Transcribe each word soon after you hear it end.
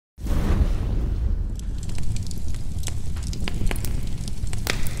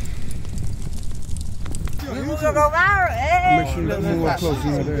gonna go viral. Hey. Make sure you move close.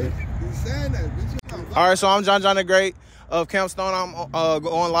 All right, so I'm John the Great of Camp Stone. I'm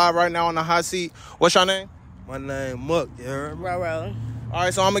going live right now on the hot seat. What's your name? My name Muk, you heard me? Roro. All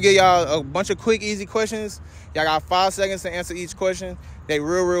right, so I'm going to give y'all a bunch of quick, easy questions. Y'all got 5 seconds to answer each question. They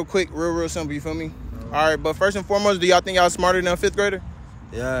real quick, real simple, you feel me? All right, but first and foremost, do y'all think y'all smarter than a 5th grader?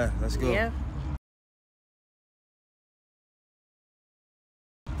 Yeah, let's go. Yeah.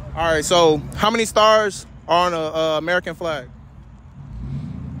 All right, so how many stars are on the American flag?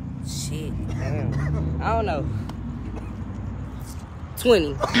 Shit. I don't know.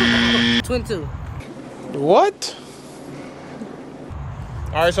 20. 22. What?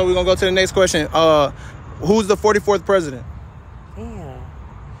 All right, so we're going to go to the next question. Who's the 44th president? Damn.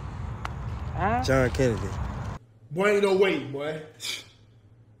 John Kennedy. Boy, ain't no way, boy.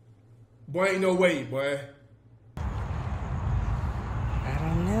 Boy, ain't no way, boy. I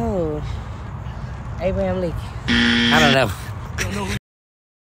don't know. Abraham Lincoln. I don't know.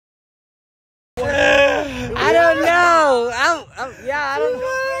 I don't know. I don't know.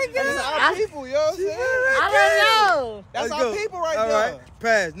 That's our people, yo. I don't know. That's Let's our go. people right All there. right,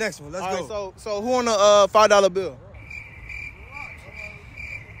 pass. Next one. Let's All go. right, so who on the $5 bill?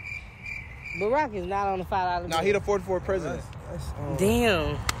 Barack is not on the $5 bill. Nah, he the 44th president.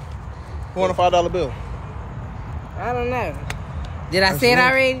 Damn. Who on the $5 bill? I don't know. Did I say it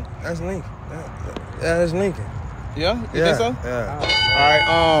already? That's Lincoln. That's Lincoln. Yeah? You think so? Yeah. All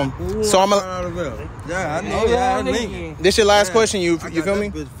right, so I'm gonna... Yeah, I know. Yeah, that's Lincoln. This your last question, you feel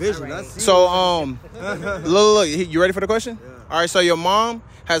me? So, look, you ready for the question? Yeah. All right, so your mom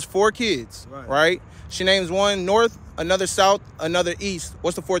has 4 kids, right? She names one north, another south, another east.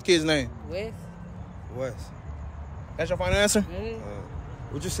 What's the 4th kid's name? West. That's your final answer?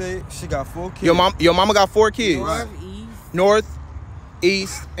 What'd you say? She got 4 kids. Your mama got 4 kids. North, east. North,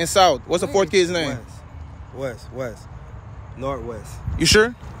 east, and south. What's the 4th kid's name? West. Northwest. You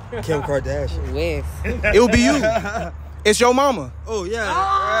sure? Kim Kardashian. West. It will be you. It's your mama. Oh, yeah.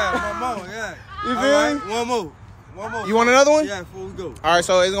 Yeah, my mama, yeah. You feel All me? right, one more. You want another one? Yeah, before we go. All right,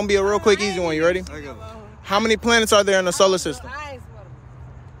 so it's going to be a real quick, easy one. You ready? I go. How many planets are there in the solar system?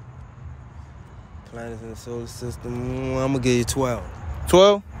 Planets in the solar system, I'm going to give you 12.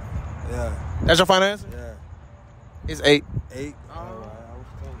 12? Yeah. That's your final answer? Yeah. It's 8. 8? All right, I was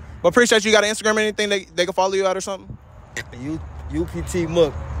told. But appreciate you. Got an Instagram or anything they can follow you at or something? UPT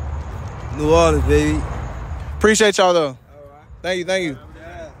Muk. New Orleans, baby. Appreciate y'all, though. Thank you.